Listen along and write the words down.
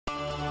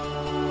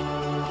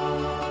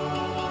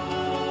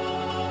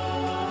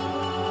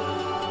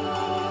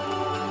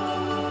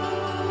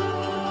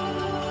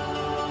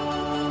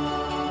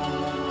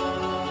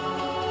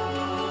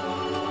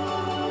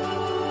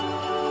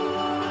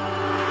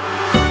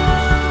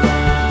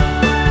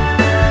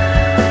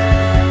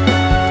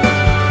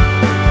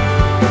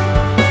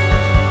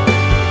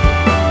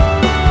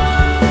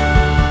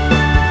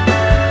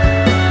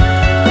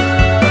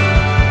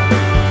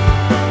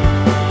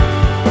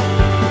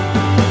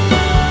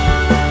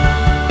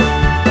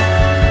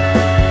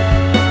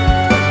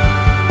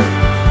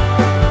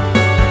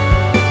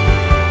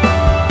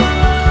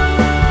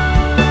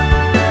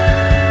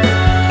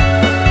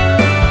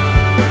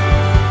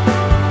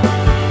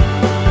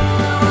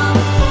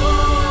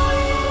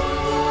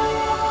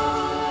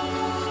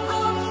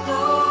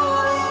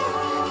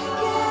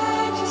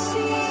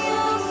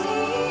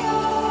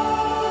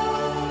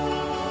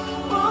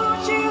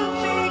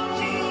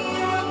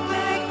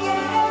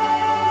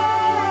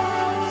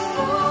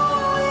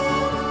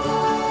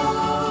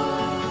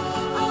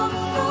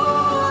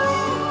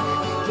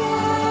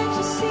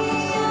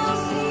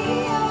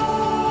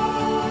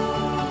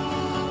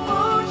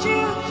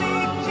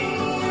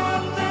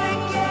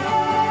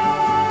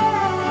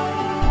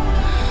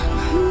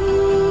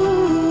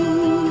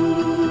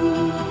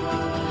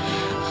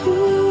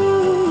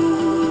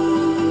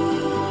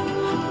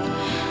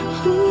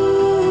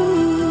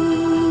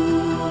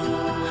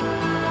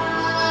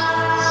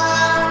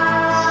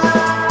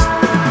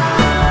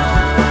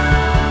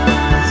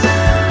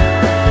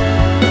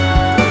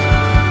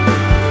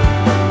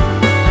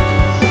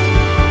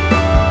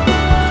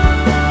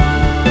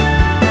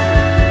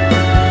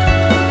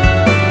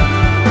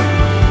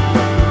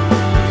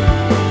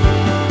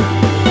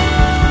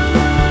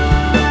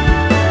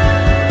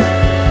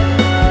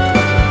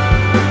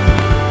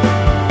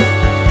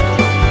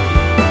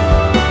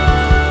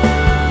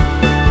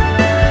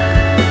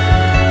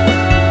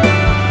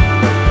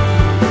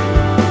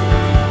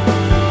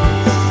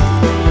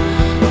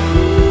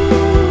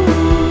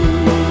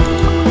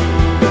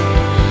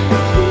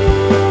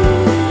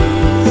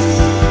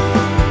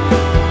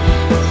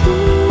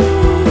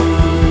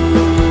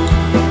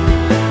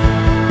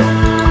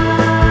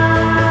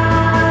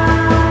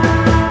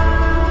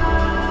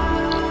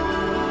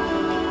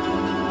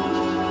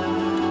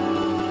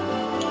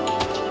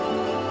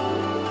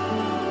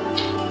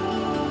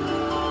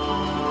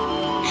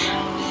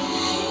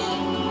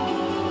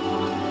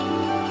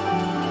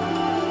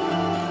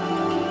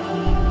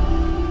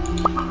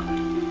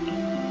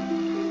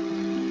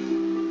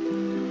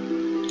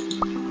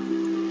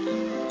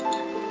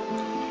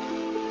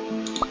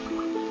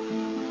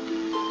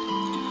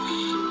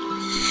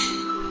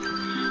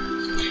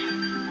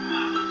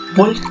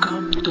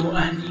Welcome to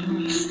a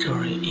new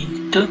story.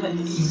 In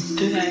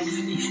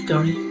today's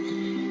story,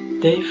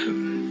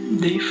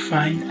 they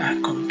find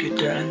a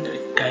computer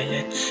android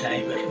called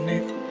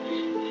Cybernet.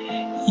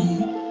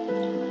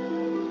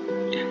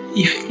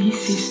 If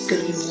this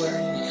story were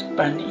in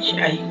Spanish,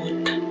 I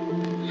would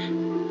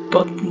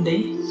put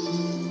the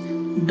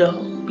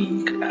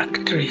dubbing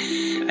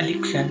actress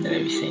Alexandra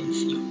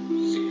Vicencio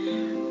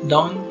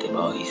down the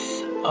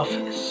voice of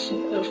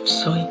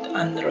Sweet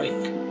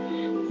Android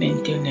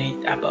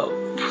 98 above.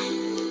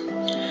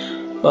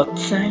 But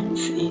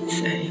since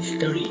it's a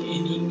story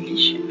in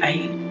English,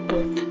 I'll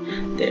put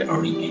the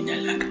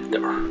original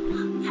actor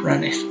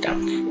from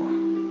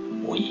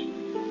Stanford. We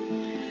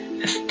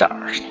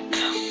start.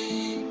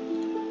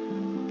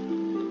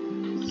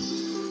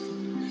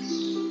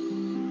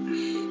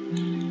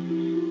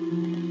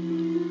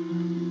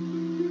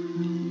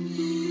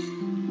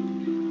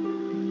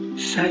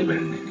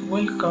 Cybernet.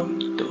 Welcome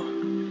to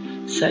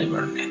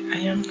Cybernet. I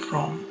am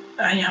from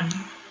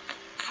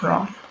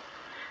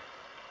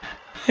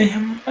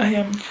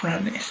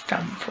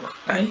Stanford.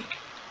 I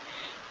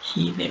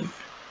he the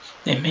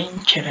main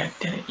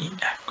character in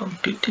a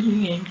computer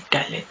game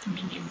called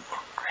Mini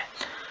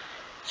Warcraft.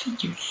 See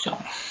you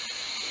soon.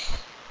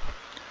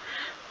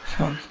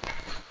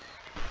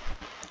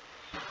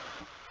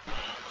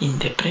 In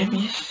the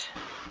previous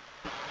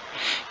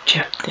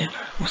chapter,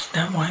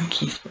 Gustavo and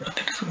his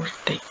brothers were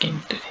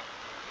taken to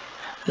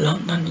the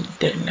London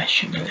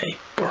International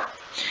Airport.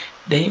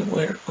 They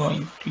were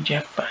going to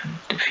Japan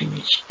to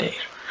finish their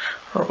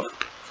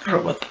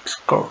robotics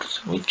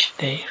course, which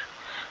their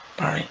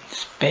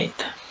parents paid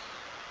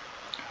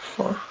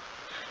for.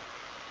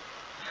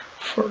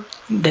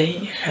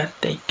 They had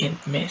taken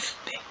most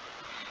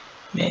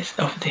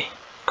of the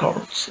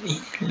course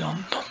in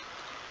London.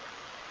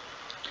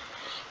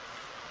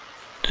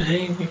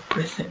 Today we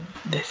present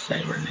the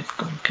Cybernet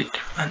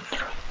computer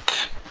Android.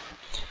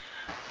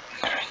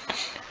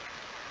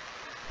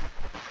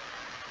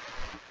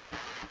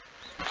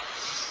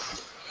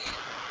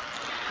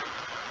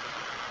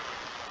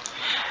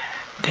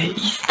 The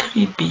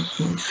history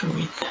begins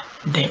with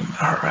them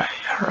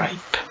arriving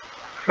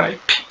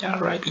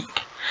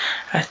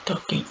at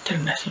Tokyo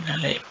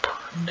International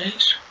Airport.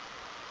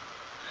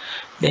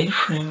 Their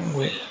friend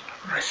will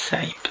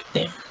receive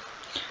them.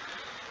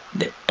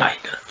 The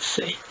pilot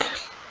said,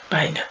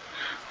 "Pilot,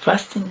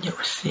 fasten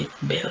your seat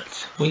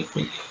belts. We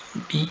will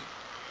be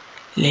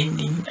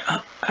landing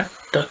at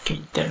Tokyo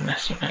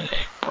International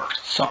Airport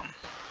soon."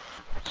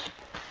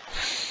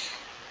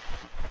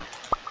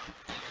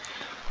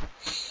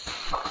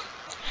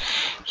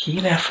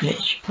 Here a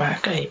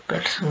flashback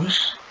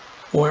episodes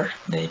where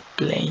the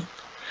plane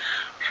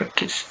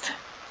requested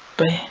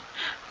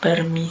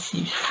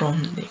permission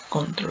from the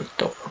control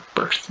tower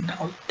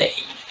personnel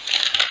day.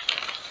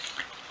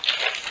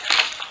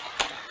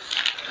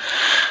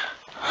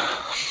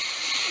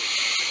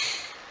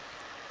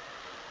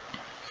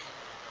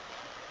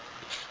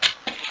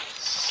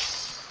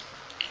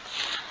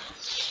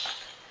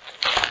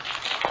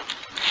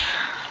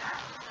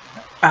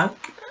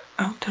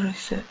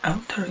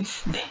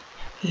 Authorize the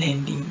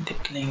landing. The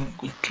plane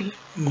will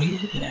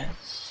land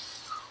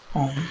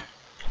on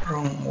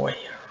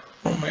runway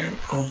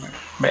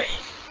Bay.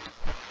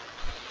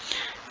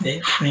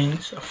 The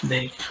friends of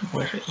theirs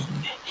were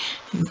in the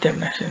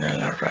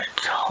international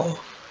arrival hall.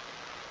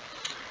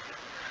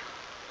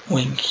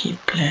 When he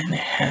planned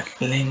ahead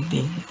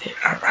landing, they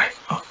arrived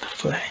on the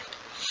flight.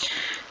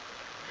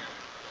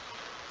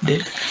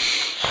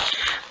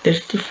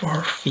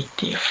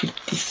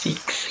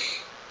 3456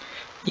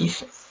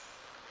 is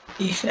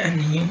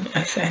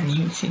announced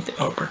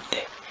over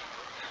the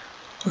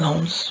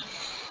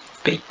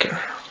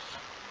loudspeaker.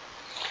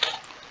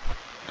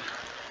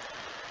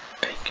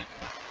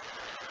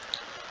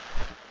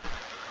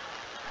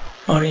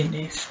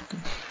 Orines,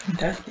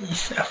 that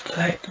is a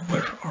flight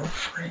where our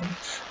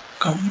friends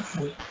come.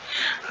 We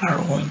are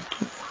going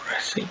to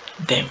receive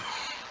them.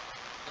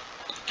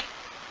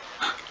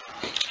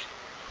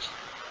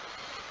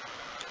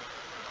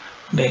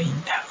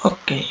 Belinda,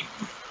 okay,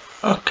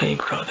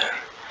 brother.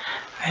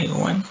 I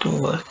want to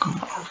welcome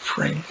our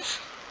friends,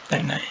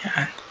 Tanaya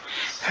and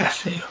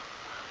Haseo.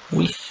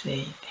 We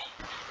say the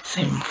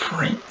same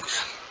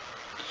friends.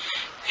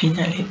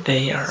 Finally,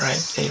 they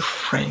arrived. Their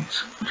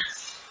friends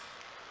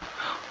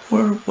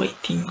were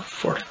waiting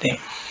for them.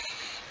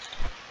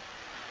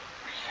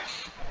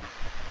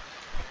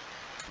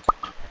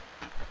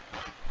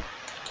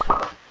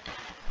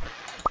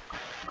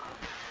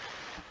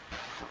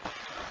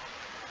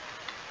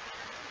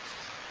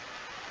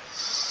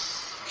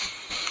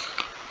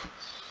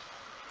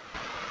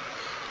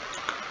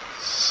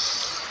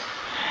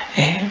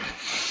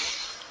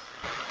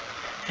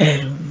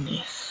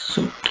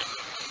 Suit.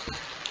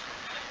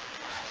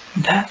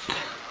 That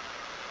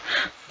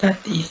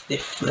is the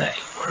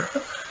flavor.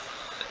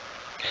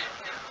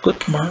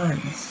 Good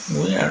morning.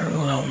 We are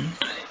alone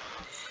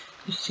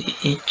to see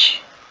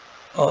each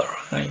other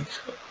again,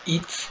 so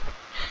it's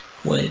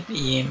 12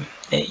 p.m.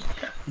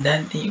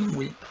 Daddy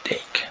will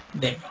take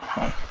them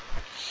home.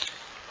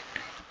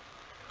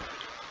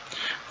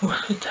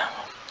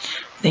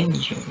 Then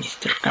you,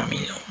 Mr.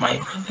 Camilo, my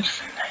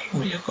brothers and I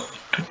will go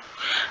to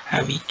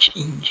a beach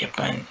in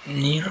Japan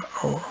near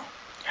our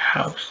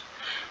house.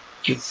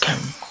 You can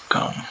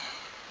come.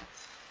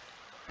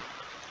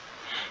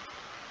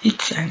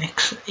 It's an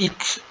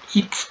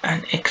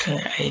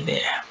excellent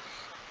idea.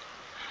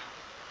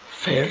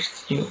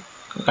 First, you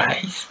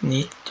guys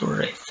need to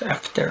rest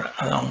after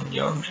a long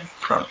journey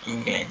from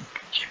England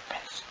to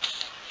Japan.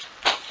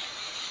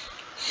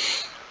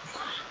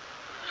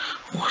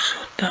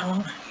 Wosotaro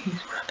and his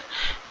brother.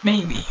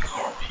 Maybe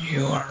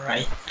you are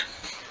right.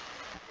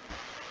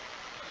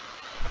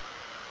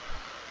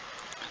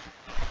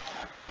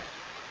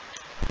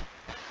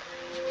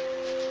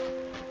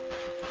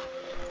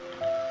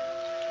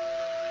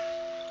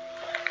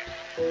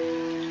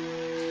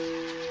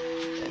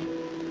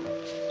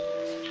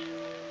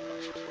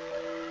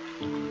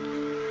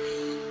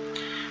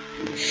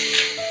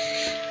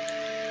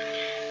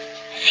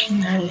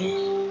 Finally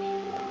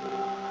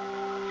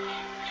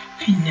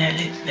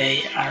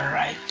they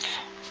arrived.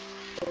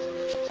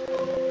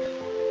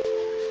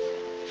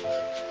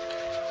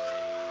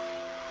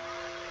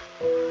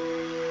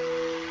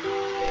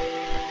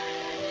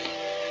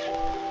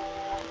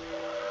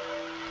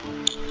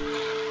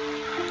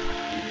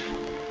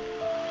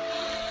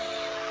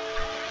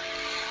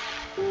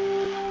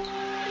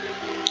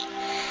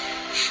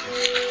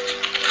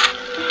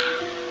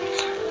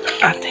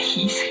 At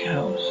his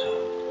house,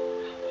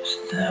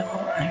 Gustavo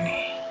and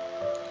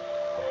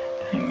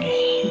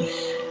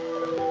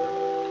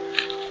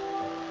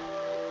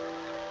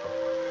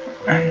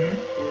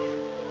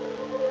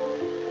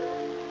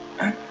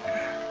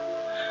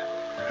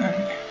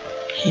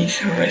his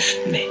rest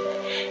day.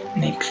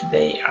 Next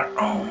day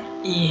around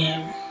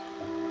 8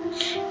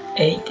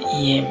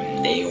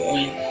 a.m. they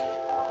went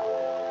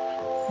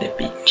the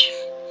beach.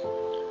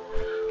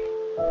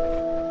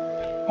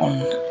 On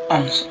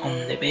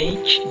the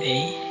beach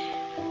they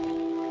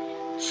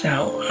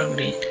saw a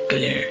great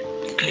clear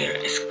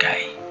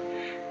sky.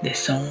 The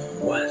sun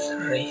was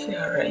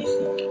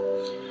rising.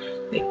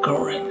 The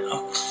current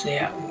of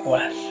sea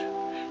was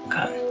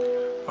calm.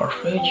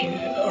 Orfeus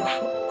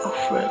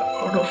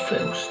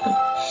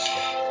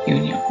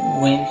Jr.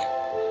 went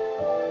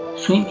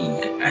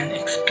swimming and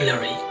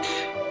explored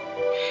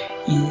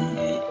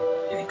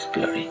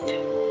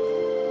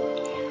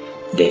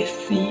the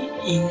sea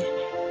in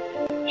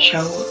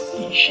shallow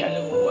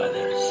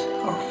waters.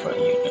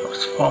 Orfeus Jr.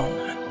 found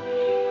a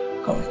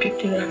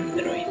computer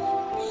android.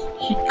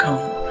 He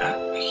came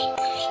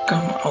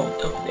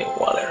out of the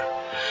water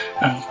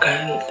and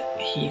called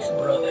his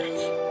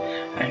brothers,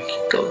 and he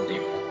told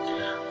them,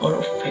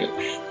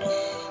 Orfeus,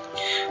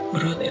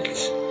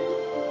 brothers,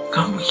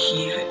 come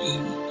here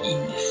in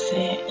the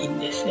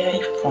sea I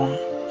found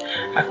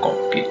a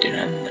computer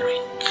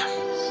android.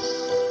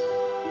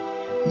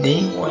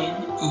 They went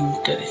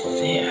into the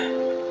sea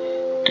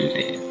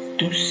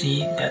to see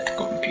that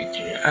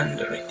computer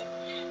android.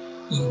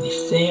 In the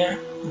sea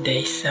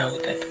they saw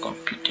that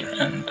computer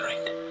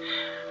android,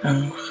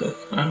 and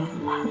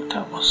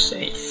Gustavo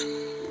says,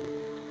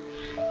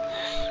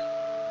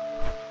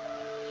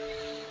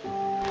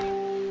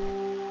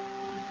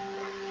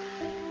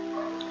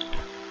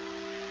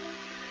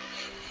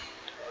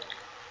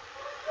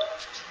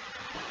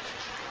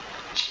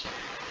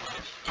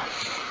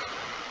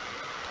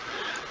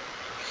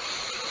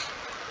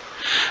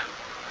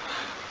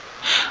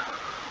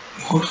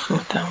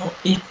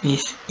 it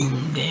is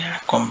in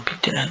their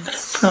computer android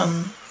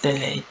from the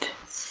late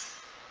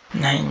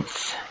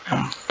 9th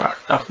and part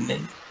of the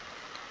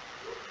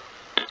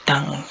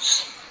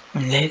 2000s.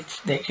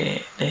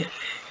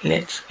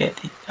 Let's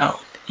get it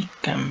out. It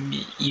can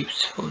be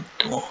useful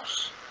to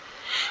us.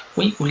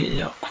 We will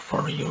look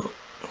for your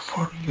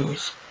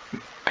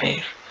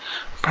spare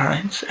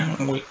parents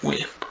and we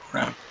will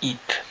program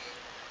it.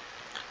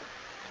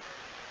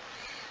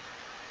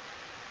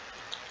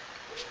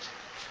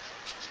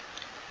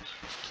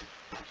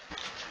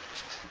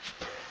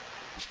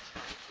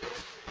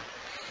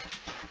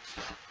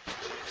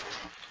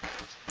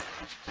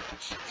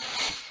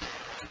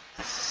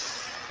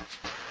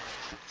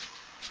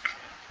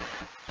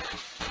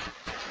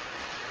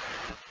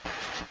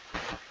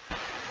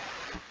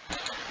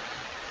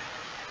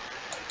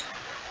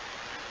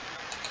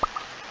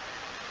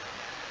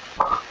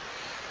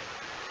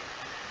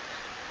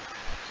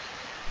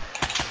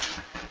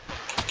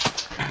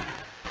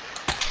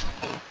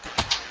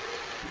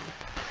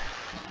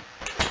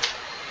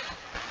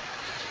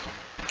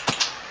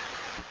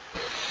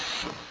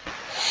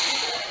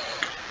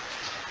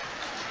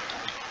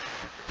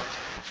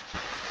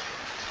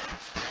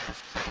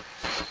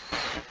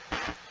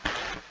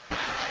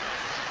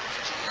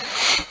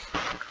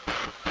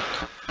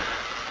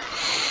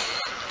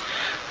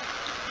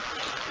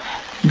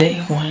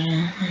 They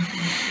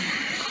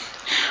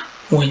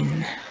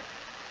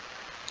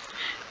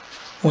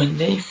when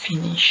they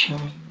finished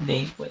showing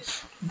the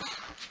West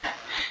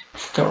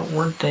store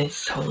where they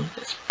sold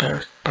the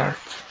spare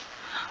parts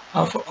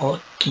of all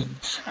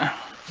kings and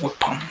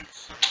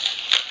weapons.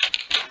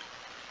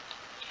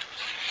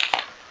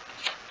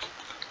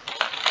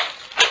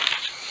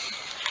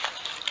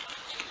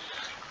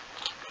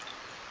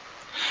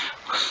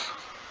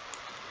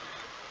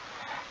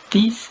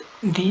 This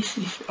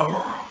is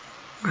our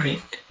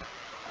great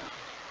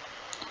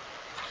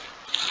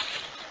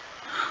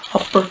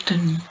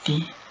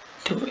opportunity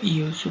to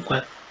use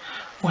what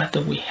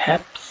we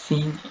have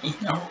seen in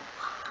our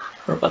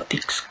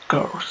robotics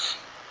course.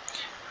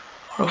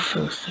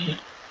 Orfeo JR,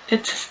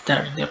 let's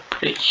start the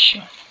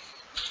operation.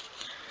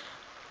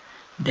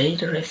 They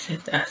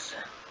dressed as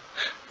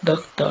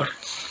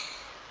doctors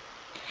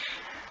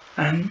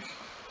and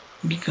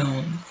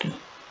began to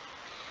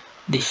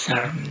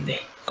disarm the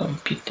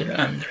computer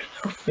Android.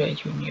 Orfeo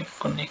Jr.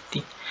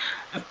 connected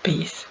a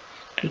piece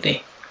to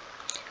the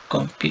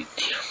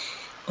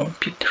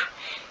computer.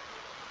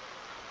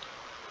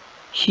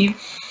 He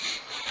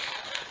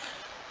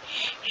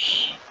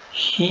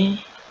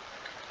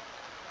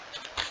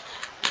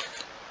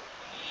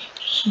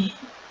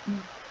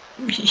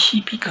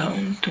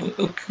began to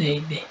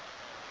update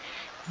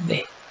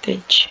the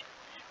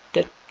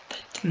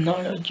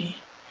technology,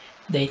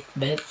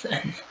 database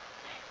and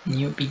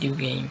new video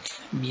games.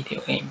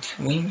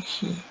 When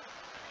he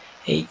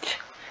ate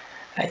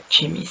a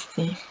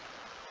chemistry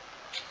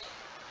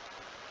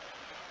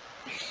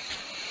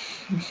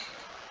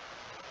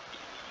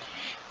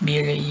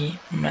biology,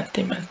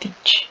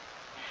 mathematics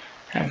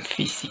and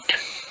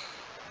physics.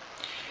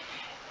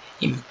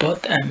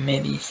 Input and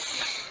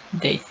medicine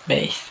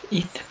database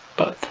it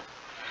put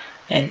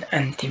an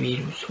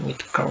antivirus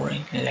with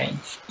current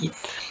lines it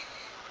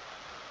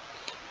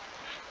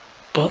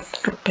put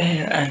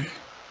repair and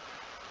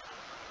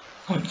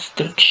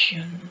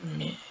construction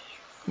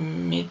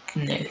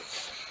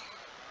maintenance.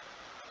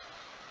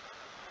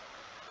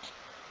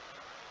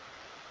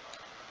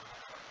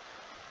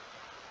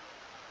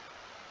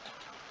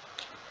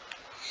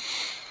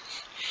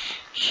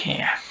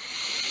 Here.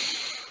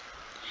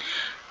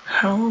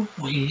 How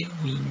will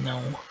we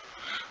know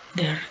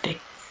that the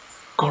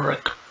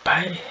correct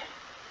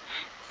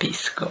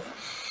piece go?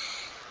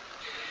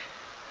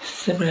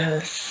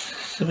 Several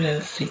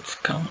seats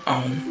come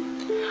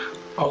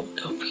out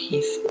of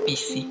his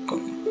PC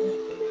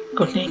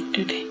connect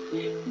to the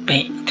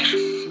painter.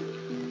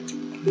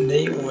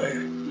 They were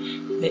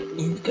the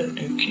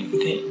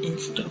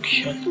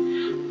instruction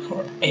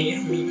for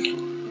aiming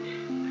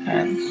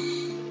and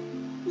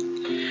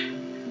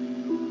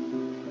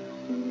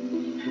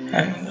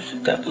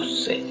Gustavo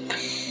said,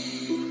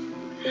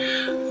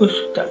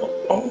 Gustavo,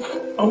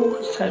 our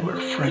cyber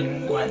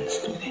friend wants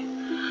to the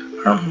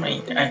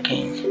armament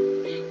again.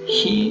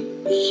 Here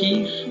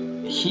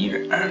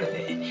are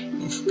the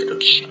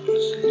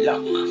instructions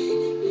log.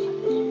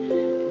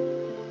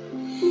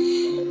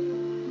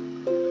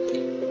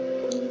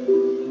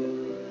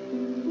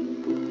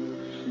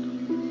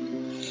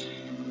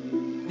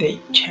 They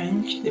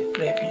changed the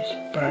previous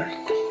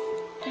part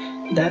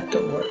that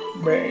were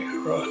very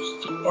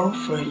rusty.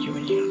 Orfeo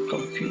Jr.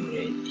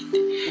 configured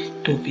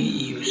it to be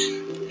used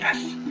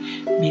as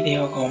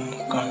video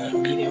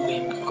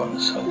game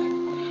console.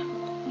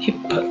 He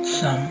put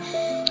some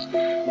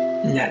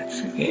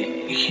last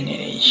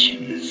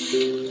generations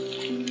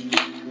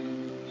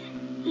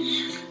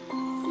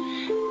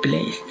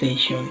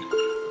PlayStation,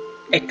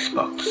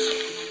 Xbox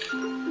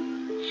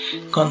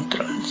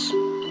controls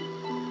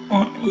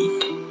on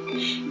it.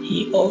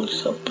 He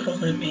also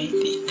programmed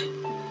it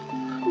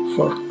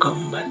for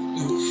combat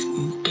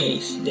in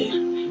case they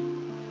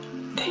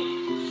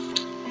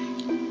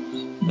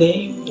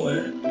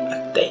were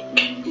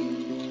attacked.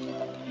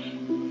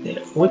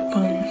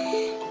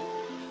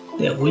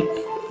 The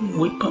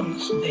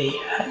weapons they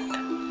had.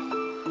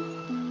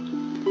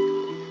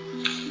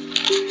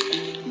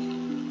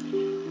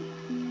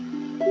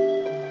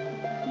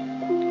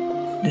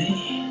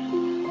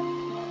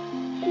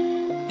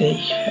 They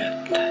had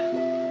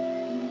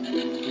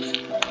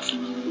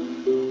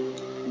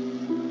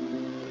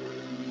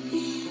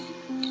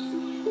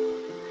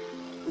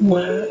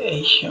were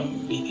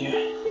Asian video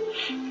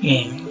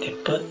game. They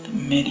put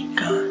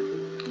medical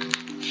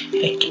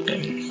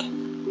equipment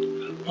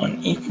on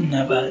it,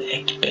 naval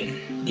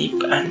equipment,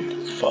 deep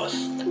and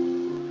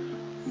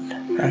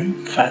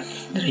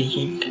fast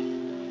drilling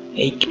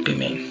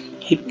equipment.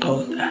 He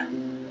put a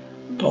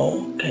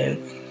power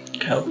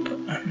cube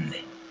and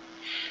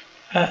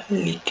a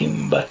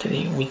lithium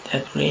battery with a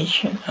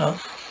duration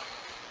of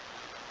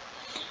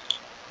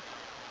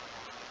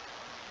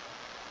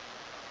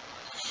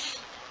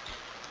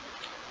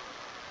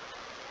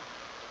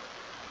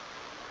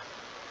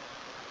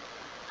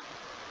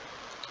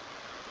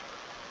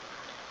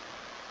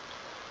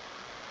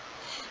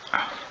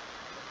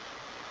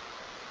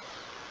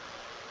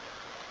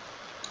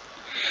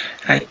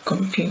I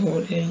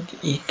configured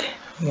it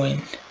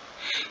when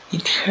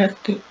it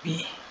had to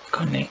be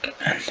connected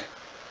and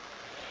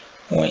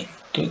when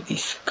to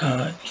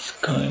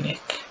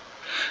disconnect,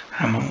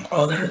 among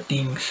other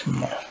things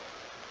more.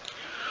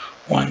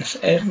 Once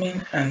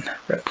airmen and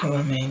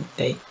reprogrammed,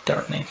 they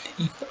turned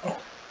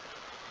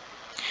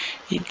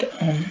it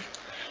on.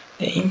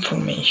 The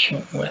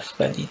information was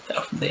valid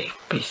of their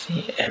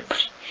PC.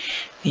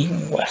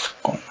 Everything was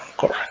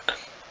correct.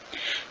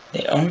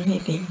 The only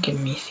thing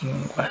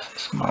missing was a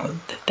small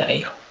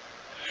detail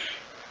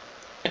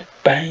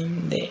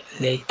paint the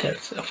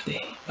letters of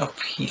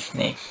his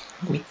name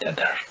with a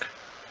dark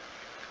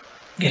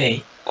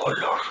gray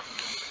color.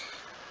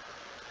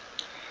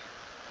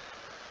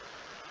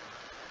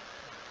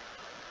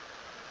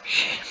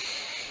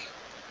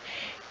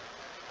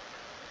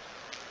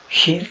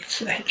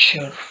 Here's a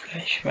short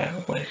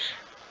flashback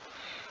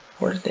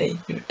where they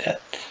do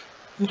that.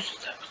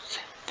 Gustav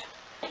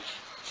said,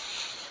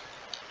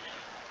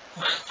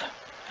 Gustav,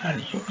 are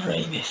you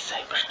ready,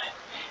 Cybernet?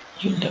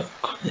 You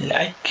look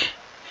like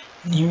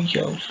new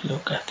Joes.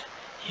 Look at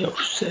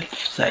yourself,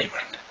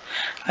 Cybernet.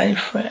 I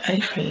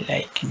feel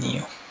like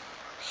new.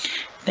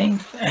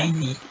 Thanks, I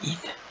need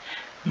it.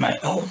 My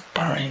old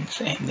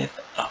parents ended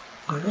up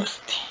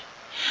rusty.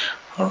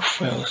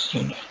 Orfeo's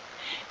Jr.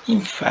 In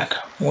fact,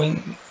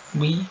 when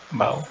we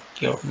bought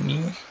your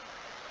new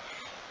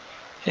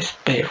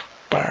spare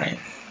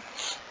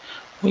parents,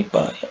 we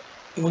bought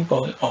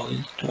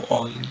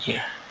all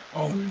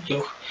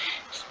your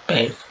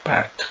spare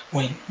part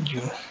when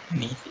you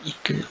need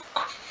it.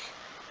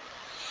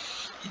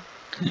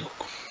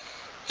 Look.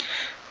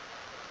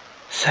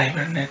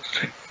 Cybernet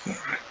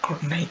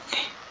recoorded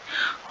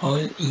all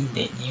in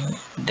the new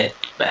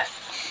database.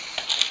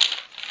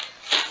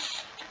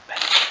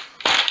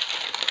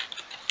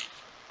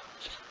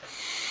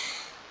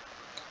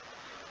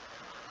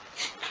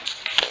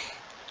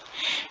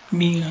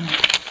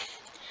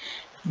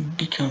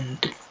 Began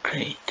to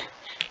create.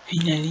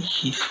 Finally,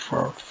 his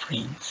four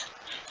friends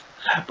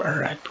have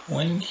arrived.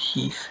 When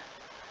his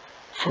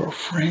four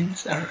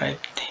friends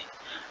arrived, they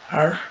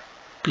are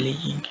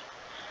playing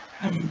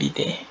a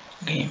video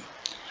game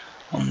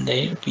on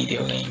their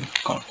video game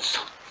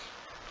console.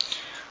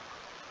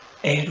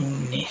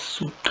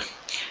 Erunesut.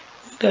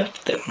 Good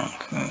afternoon,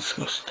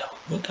 Gustav.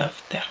 Good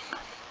afternoon.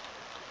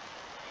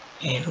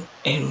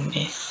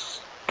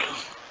 Erunesut.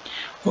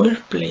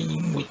 We're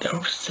playing with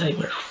our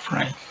cyber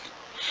friend.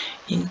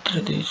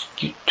 Introduce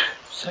you to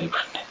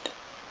Cybernet.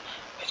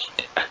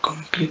 A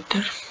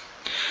computer?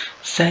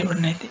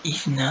 Cybernet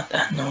is not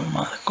a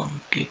normal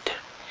computer.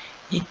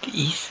 It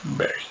is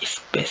very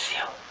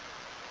special.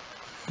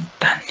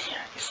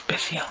 Tanya,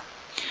 special.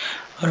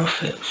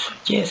 Orfeus,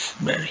 yes,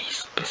 very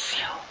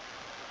special.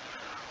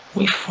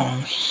 We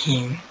found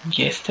him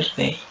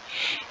yesterday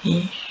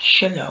in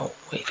shallow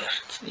water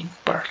in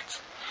parts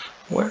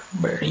were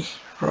very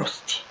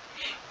rusty.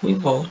 We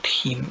bought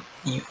him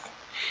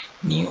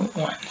new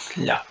ones.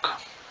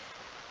 Luck.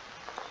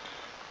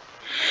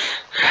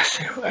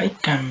 Hazel, I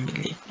can't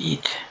believe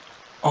it.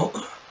 All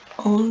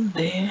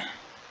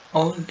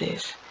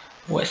these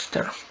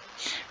Western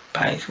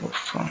pies were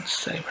from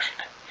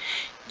Cybernet.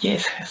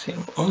 Yes,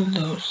 Hazel, all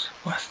those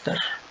Western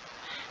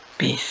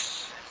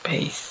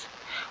pies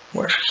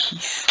were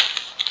his.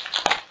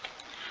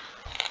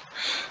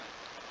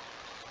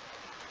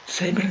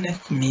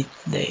 Cybernet met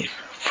their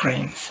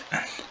friends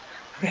and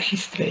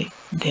registered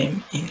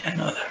them in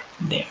another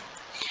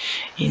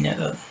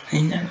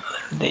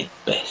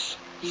database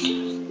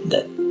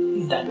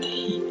that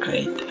he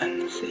created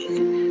and said,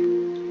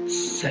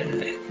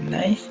 Cybernet,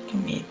 nice to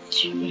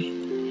meet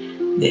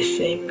you. The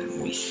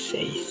same we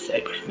say,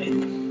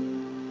 Cybernet.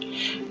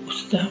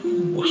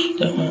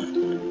 Gustav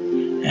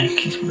and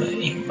his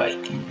brother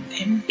inviting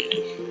them to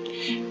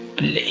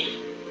play.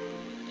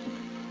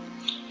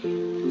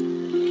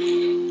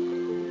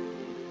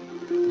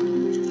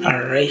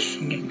 A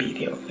racing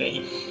video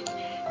game.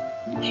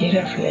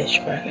 Here a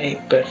flashback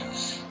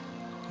appears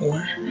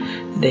where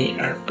they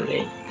are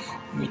playing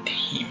with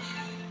him.